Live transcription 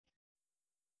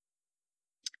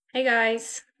Hey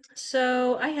guys.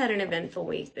 So I had an eventful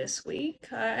week this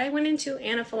week. I went into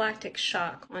anaphylactic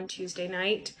shock on Tuesday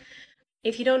night.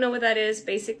 If you don't know what that is,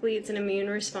 basically it's an immune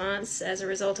response as a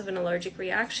result of an allergic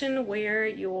reaction where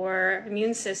your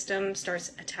immune system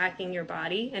starts attacking your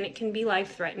body, and it can be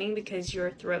life-threatening because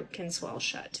your throat can swell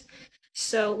shut.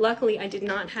 So luckily I did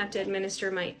not have to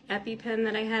administer my Epipen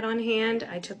that I had on hand.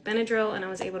 I took Benadryl and I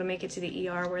was able to make it to the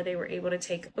ER where they were able to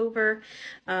take over.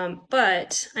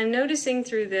 But I'm noticing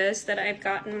through this that I've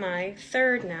gotten my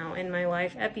third now in my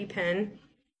life Epipen,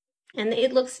 and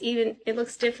it looks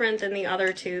different than the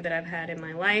other two that I've had in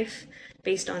my life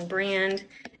based on brand.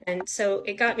 And so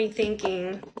it got me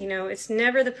thinking, it's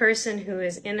never the person who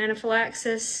is in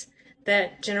anaphylaxis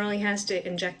that generally has to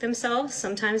inject themselves.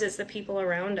 Sometimes it's the people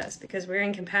around us because we're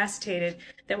incapacitated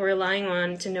that we're relying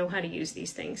on to know how to use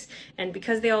these things. And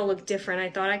because they all look different, I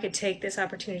thought I could take this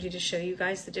opportunity to show you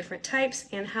guys the different types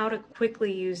and how to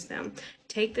quickly use them.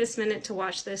 Take this minute to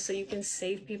watch this so you can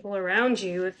save people around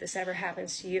you if this ever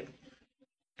happens to you.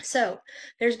 So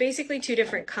there's basically two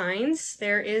different kinds.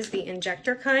 There is the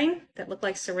injector kind that look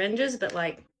like syringes but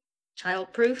like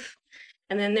child-proof.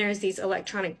 And then there's these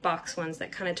electronic box ones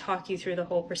that kind of talk you through the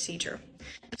whole procedure.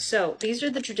 So these are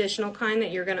the traditional kind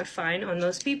that you're going to find on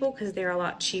most people because they're a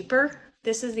lot cheaper.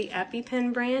 This is the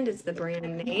Epipen brand. It's the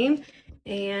brand name.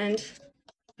 And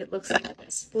it looks like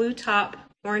this. Blue top,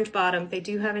 orange bottom. They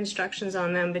do have instructions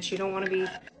on them, but you don't want to be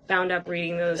bound up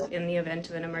reading those in the event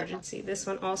of an emergency. This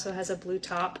one also has a blue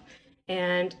top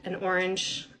and an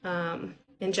orange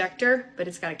injector, but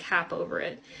it's got a cap over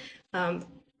it.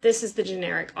 This is the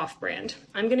generic off-brand.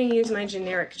 I'm going to use my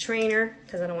generic trainer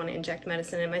because I don't want to inject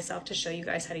medicine in myself to show you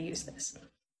guys how to use this.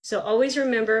 So always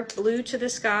remember, blue to the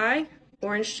sky,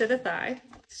 orange to the thigh.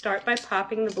 Start by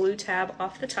popping the blue tab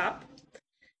off the top.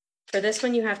 For this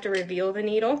one, you have to reveal the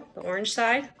needle, the orange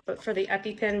side, but for the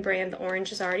Epipen brand, the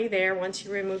orange is already there. Once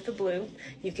you remove the blue,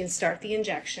 you can start the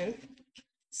injection.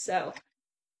 So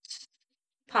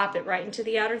pop it right into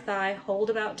the outer thigh,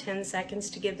 hold about 10 seconds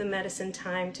to give the medicine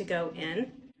time to go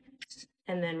in,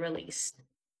 and then release.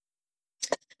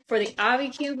 For the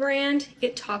AviQ brand,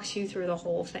 it talks you through the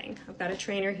whole thing. I've got a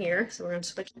trainer here, so we're going to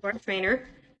switch to our trainer.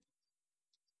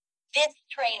 This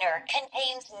trainer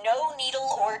contains no needle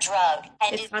or drug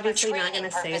and it's is obviously for not going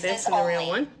training to say purposes this in the real only.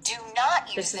 one. Do not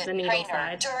use This is this the needle trainer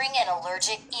side. during an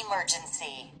allergic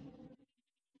emergency.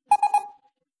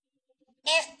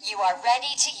 If you are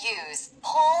ready to use,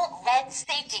 pull red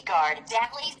safety guard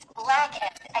gently black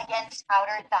end against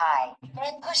outer thigh.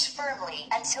 Then push firmly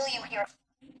until you hear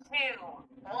 2,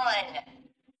 1.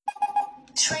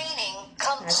 Training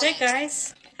complete. That's it,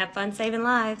 guys. Have fun saving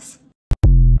lives.